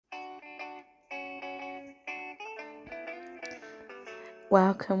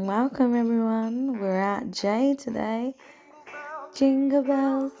Welcome everyone. We're at J today. Jingle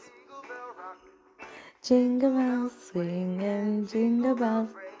bells, jingle bells, swinging jingle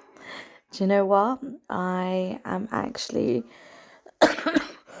bells. Do you know what? I am actually,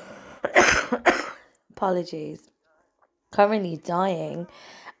 apologies, currently dying,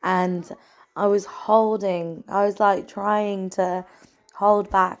 and I was trying to hold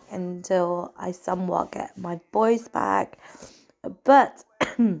back until I somewhat get my voice back, but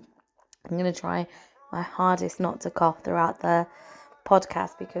I'm going to try my hardest not to cough throughout the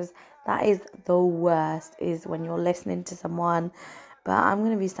podcast, because that is the worst, is when you're listening to someone. But I'm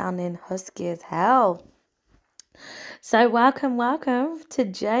going to be sounding husky as hell. So welcome to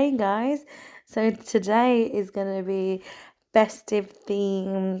Jay, guys. So today is going to be festive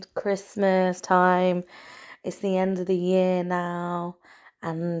themed, Christmas time. It's the end of the year now,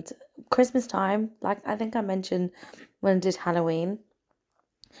 and Christmas time, like I think I mentioned when I did Halloween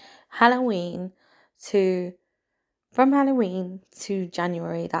to from Halloween to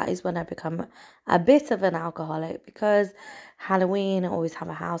January, that is when I become a bit of an alcoholic, because Halloween I always have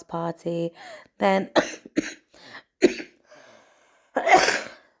a house party, then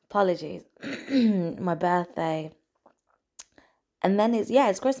apologies, my birthday, and then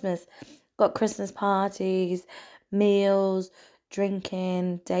it's Christmas. Got Christmas parties, meals,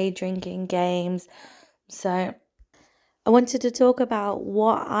 drinking, day drinking, games. So I wanted to talk about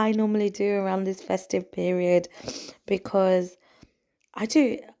what I normally do around this festive period, because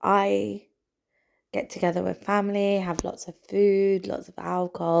I get together with family, have lots of food, lots of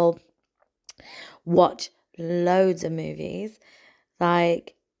alcohol, watch loads of movies.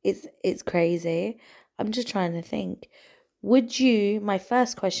 Like, it's crazy. I'm just trying to think. My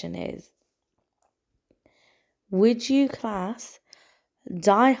first question is, would you class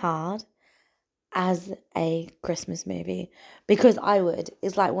Die Hard as a Christmas movie? Because I would.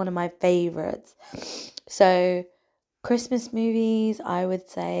 It's like one of my favorites. So, Christmas movies, I would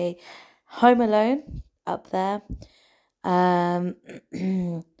say Home Alone, up there.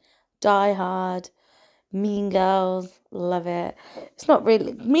 Die Hard, Mean Girls, love it.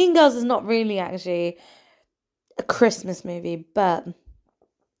 Mean Girls is not really actually a Christmas movie, but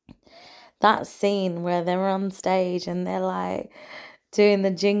that scene where they're on stage and they're like doing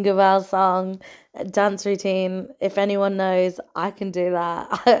the Jingle Bell song, dance routine. If anyone knows, I can do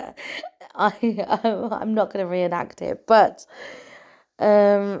that. I'm not going to reenact it, but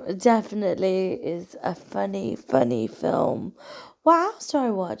definitely is a funny film. What else do I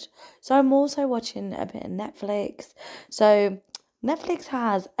watch? So I'm also watching a bit of Netflix. So Netflix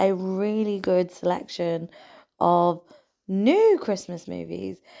has a really good selection of new Christmas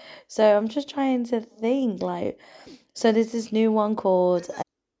movies. So I'm just trying to think, so there's this new one called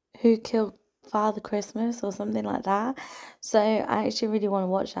Who Killed Father Christmas or something like that. So I actually really want to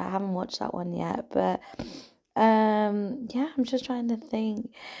watch that. I haven't watched that one yet, but yeah, I'm just trying to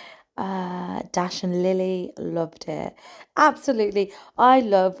think. Dash and Lily, loved it. Absolutely. I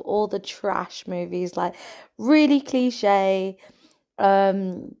love all the trash movies, like really cliche,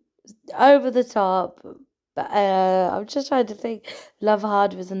 um, over the top. But I'm just trying to think. Love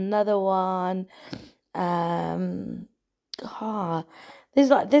Hard was another one. Um, ah, there's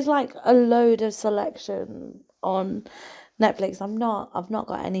like a load of selection on Netflix. I've not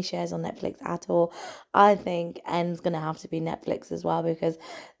got any shares on Netflix at all. I think N's gonna have to be Netflix as well, because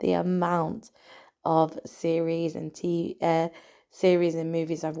the amount of series and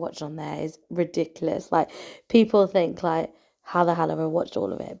movies I've watched on there is ridiculous. Like, people think like, how the hell have I watched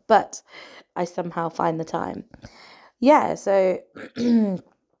all of it? But I somehow find the time. Yeah, so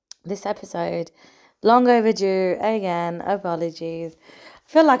this episode, long overdue again, apologies. I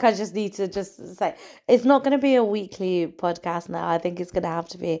feel like I just need to just say, it's not going to be a weekly podcast now. I think it's going to have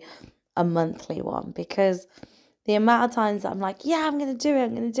to be a monthly one, because the amount of times that I'm like, yeah, I'm going to do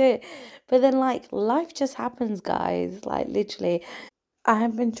it. But then, like, life just happens, guys. Like, literally, I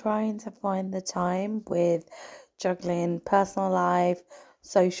have been trying to find the time with juggling personal life,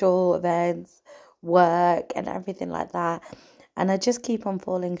 social events, work, and everything like that. And I just keep on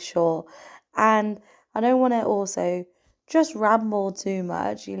falling short. And I don't want to also just ramble too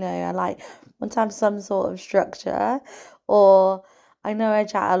much, I want to have some sort of structure. Or, I know I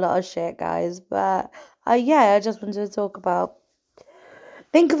chat a lot of shit, guys, but yeah, I just wanted to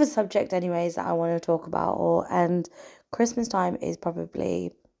think of a subject anyways that I want to talk about. And Christmas time is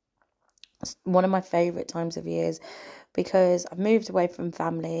probably one of my favorite times of years, because I've moved away from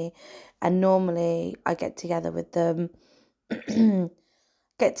family, and normally I get together with them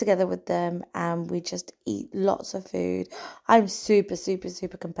and we just eat lots of food. I'm super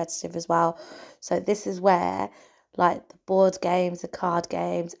competitive as well, so this is where like the board games, the card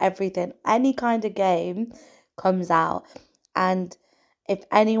games, everything, any kind of game comes out. And if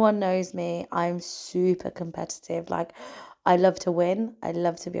anyone knows me, I'm super competitive. Like, I love to win. I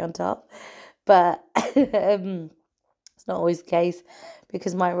love to be on top. But it's not always the case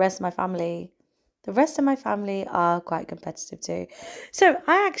because the rest of my family are quite competitive too. So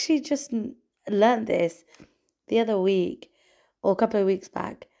I actually just learned this the other week or a couple of weeks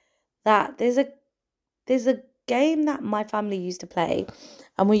back that there's a game that my family used to play,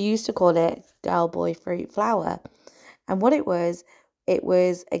 and we used to call it Girl Boy Fruit Flower. And what it was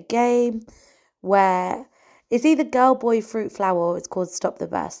a game where it's either Girl Boy Fruit Flower or it's called Stop the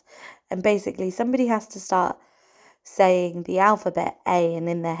Bus. And basically somebody has to start saying the alphabet A, and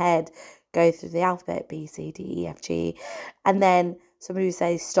in their head go through the alphabet B, C, D, E, F, G, and then somebody would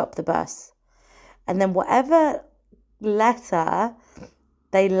say stop the bus. And then whatever letter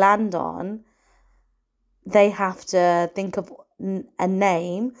they land on, they have to think of a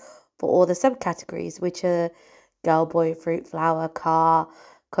name for all the subcategories, which are girl, boy, fruit, flower, car,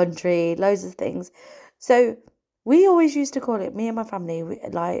 country, loads of things. So we always used to call it, me and my family,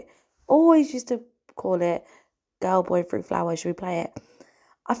 always used to call it girl, boy, fruit, flower. Should we play it?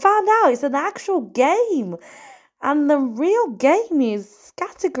 I found out it's an actual game. And the real game is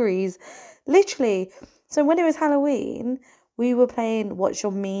categories. Literally. So when it was Halloween, we were playing What's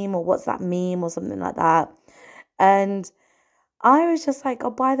Your Meme or What's That Meme or something like that. And I was just like, oh,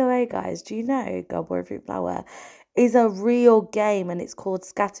 by the way, guys, do you know Girl, Boy, Fruit, Flower is a real game and it's called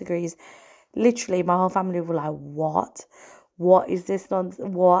Categories? Literally, my whole family were like, what? What is this nonsense?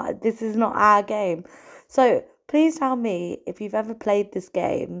 What? This is not our game. So please tell me if you've ever played this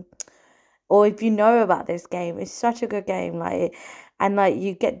game or if you know about this game. It's such a good game. And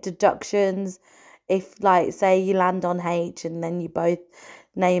you get deductions if, like, say you land on H and then you both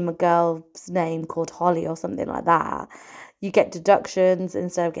name a girl's name called Holly or something like that. You get deductions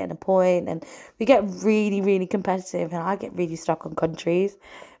instead of getting a point, and we get really, really competitive. And I get really stuck on countries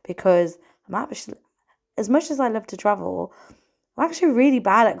because I'm actually, as much as I love to travel, I'm actually really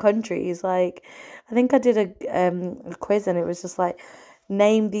bad at countries. Like, I think I did a quiz and it was just like,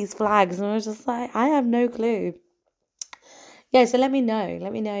 name these flags, and I was just like, I have no clue. Yeah, so let me know.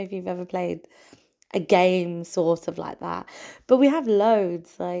 Let me know if you've ever played a game sort of like that. But we have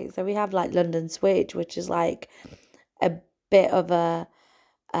loads. So we have like London Switch, which is like a bit of a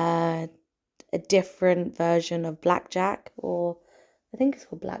different version of blackjack, or I think it's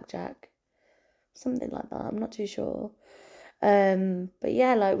called blackjack, something like that. I'm not too sure. But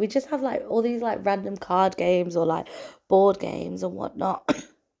yeah, like we just have like all these like random card games or like board games and whatnot.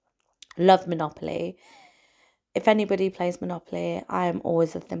 Love Monopoly. If anybody plays Monopoly, I am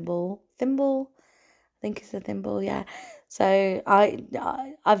always a thimble. Thimble? I think it's a thimble, yeah. So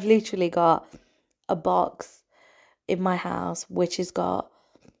I've literally got a box in my house which has got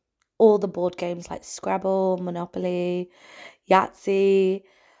all the board games like Scrabble, Monopoly, Yahtzee.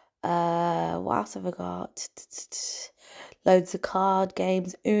 What else have I got? Loads of card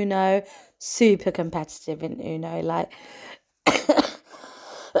games, Uno. Super competitive in Uno. Like,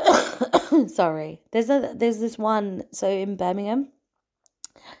 sorry. There's this one. So in Birmingham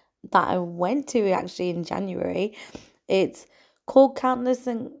that I went to actually in January. It's called Counters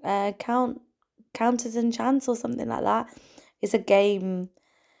and Chance or something like that. It's a game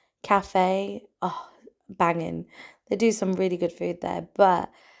cafe. Oh, banging. They do some really good food there,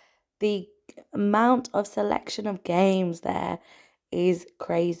 but the amount of selection of games there is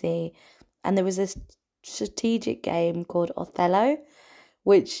crazy. And there was this strategic game called Othello,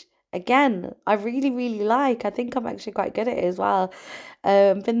 which again I really, really like. I think I'm actually quite good at it as well.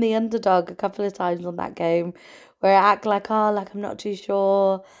 Been the underdog a couple of times on that game where I act like I'm not too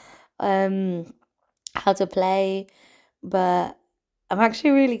sure how to play, but I'm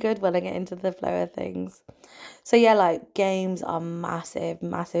actually really good when I get into the flow of things. So yeah, like games are massive,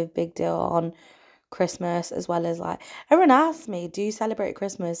 massive big deal on Christmas, as well as like everyone asks me, do you celebrate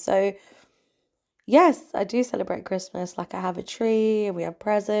Christmas? So yes, I do celebrate Christmas. Like, I have a tree and we have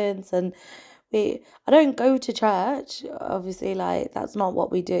presents, and I don't go to church, obviously, like that's not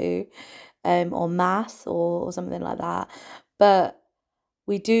what we do, or mass or something like that. But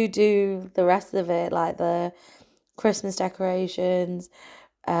we do the rest of it, like the Christmas decorations,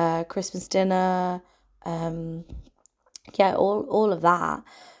 Christmas dinner, yeah, all of that.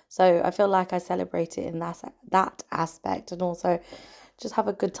 So I feel like I celebrate it in that aspect, and also just have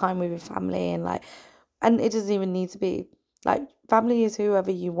a good time with your family, and it doesn't even need to be like, family is whoever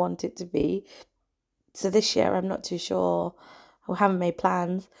you want it to be. So this year I'm not too sure. I haven't made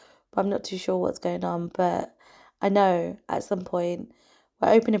plans, but I'm not too sure what's going on. But I know at some point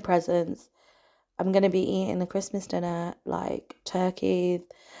we're opening presents. I'm going to be eating a Christmas dinner, like turkey,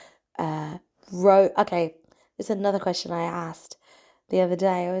 okay, this is another question I asked the other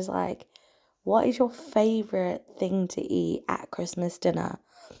day. I was like, what is your favourite thing to eat at Christmas dinner?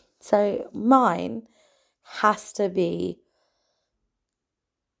 So mine has to be,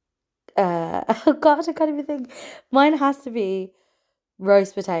 oh God, I can't even think. Mine has to be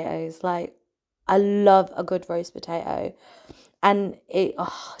roast potatoes. Like, I love a good roast potato. And it's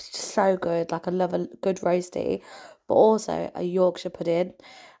just so good. Like, I love a good roasty, but also a Yorkshire pudding.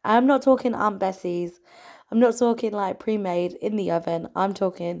 I'm not talking Aunt Bessie's. I'm not talking like pre-made in the oven. I'm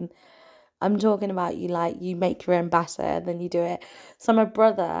talking about you make your own batter and then you do it. So my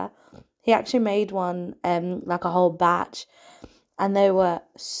brother, he actually made one, like a whole batch, and they were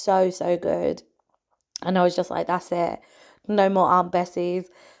so, so good. And I was just like, that's it. No more Aunt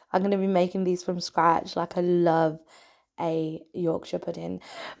Bessie's. I'm going to be making these from scratch. Like, I love a Yorkshire pudding.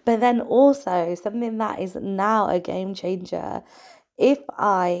 But then also, something that is now a game changer, if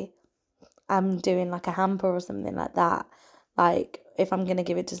I am doing like a hamper or something like that, like if I'm going to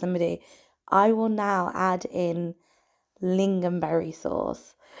give it to somebody, I will now add in lingonberry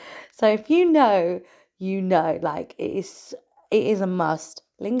sauce. So if you know, you know, like it is a must.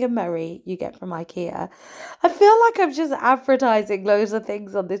 Lingonberry you get from IKEA. I feel like I'm just advertising loads of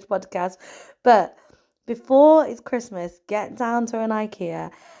things on this podcast, but before it's Christmas, get down to an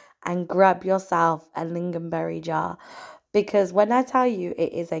IKEA and grab yourself a lingonberry jar, because when I tell you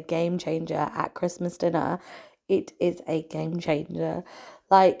it is a game changer at Christmas dinner, it is a game changer.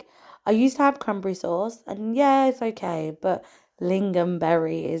 Like, I used to have cranberry sauce, and yeah, it's okay, but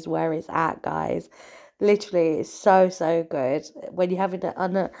lingonberry is where it's at, guys. Literally, it's so, so good. When you have it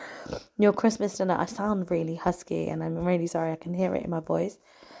on your Christmas dinner, I sound really husky, and I'm really sorry, I can hear it in my voice.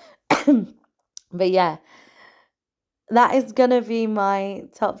 But yeah, that is gonna be my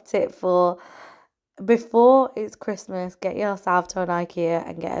top tip for before it's Christmas. Get yourself to an IKEA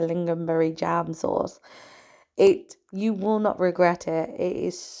and get a lingonberry jam sauce. You will not regret it. It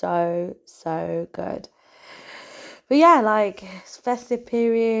is so, so good. But yeah, like, it's festive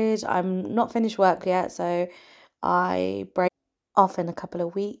period. I'm not finished work yet, so I break off in a couple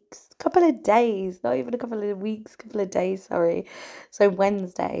of weeks, couple of days, not even a couple of weeks, couple of days, sorry. So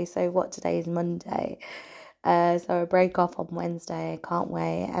Wednesday. So what, today is Monday. So I break off on Wednesday. I can't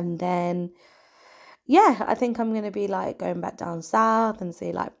wait. And then yeah, I think I'm gonna be like going back down south and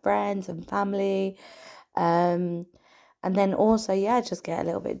see like friends and family. Um, and then also, yeah, just get a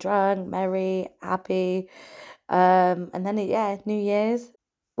little bit drunk, merry, happy. And then yeah, New Year's,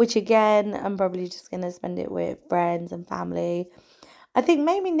 which again, I'm probably just gonna spend it with friends and family. I think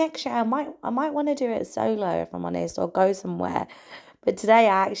maybe next year I might want to do it solo, if I'm honest, or go somewhere. But today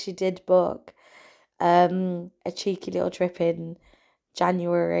I actually did book a cheeky little trip in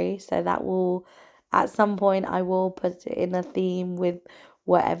January, so that will, at some point I will put it in a theme with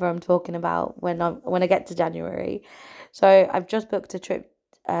whatever I'm talking about when I get to January. So I've just booked a trip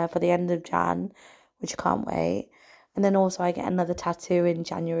for the end of Jan, which I can't wait. And then also I get another tattoo in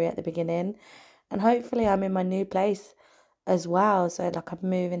January at the beginning, and hopefully I'm in my new place as well. So like, I'm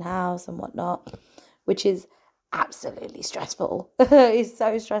moving house and whatnot, which is absolutely stressful. It's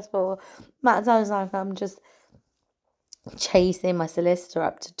so stressful. Amount of times like I'm just chasing my solicitor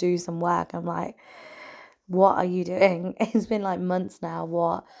up to do some work. I'm like, what are you doing? It's been like months now.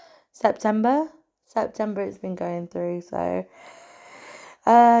 What? September? September it's been going through. So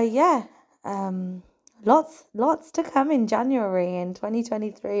yeah. Um lots to come in January in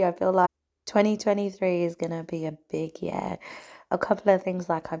 2023. I feel like 2023 is gonna be a big year. A couple of things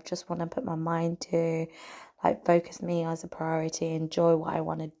like I've just want to put my mind to, like focus me as a priority, enjoy what I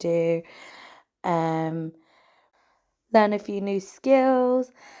want to do. Um Learn a few new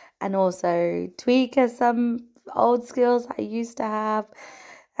skills, and also tweak some old skills I used to have,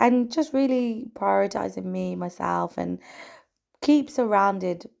 and just really prioritizing me, myself, and keep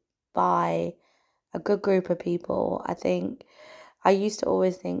surrounded by a good group of people. I think I used to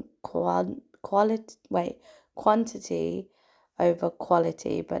always think quantity over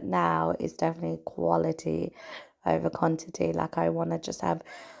quality, but now it's definitely quality over quantity. Like, I want to just have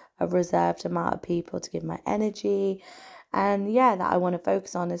a reserved amount of people to give my energy, and yeah, that I want to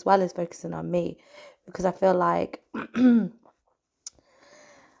focus on, as well as focusing on me, because I feel like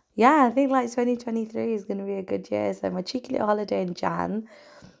yeah, I think like 2023 is going to be a good year. So my cheeky little holiday in Jan,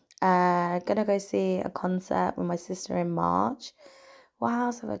 gonna go see a concert with my sister in March. What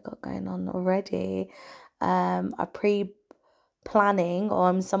else have I got going on already? I pre-planning, or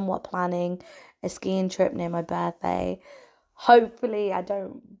I'm somewhat planning, a skiing trip near my birthday. Hopefully I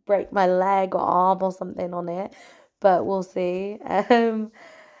don't break my leg or arm or something on it, but we'll see.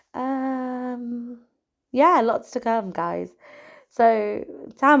 Yeah, lots to come, guys. So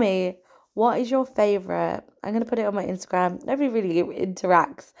tell me, what is your favorite? I'm gonna put it on my Instagram. Nobody really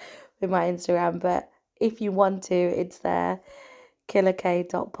interacts with my Instagram, but if you want to, it's there,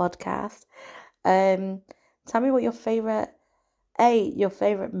 killerk.podcast. Tell me what your favorite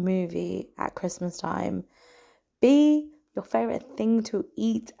movie at Christmas time. B, your favorite thing to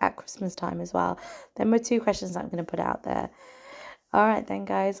eat at Christmas time as well. Them are two questions that I'm gonna put out there. All right then,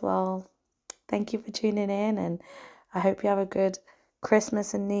 guys. Well, thank you for tuning in, and I hope you have a good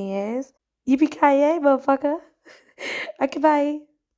Christmas and New Year's. Yippee-ki-yay, motherfucker. Okay, bye.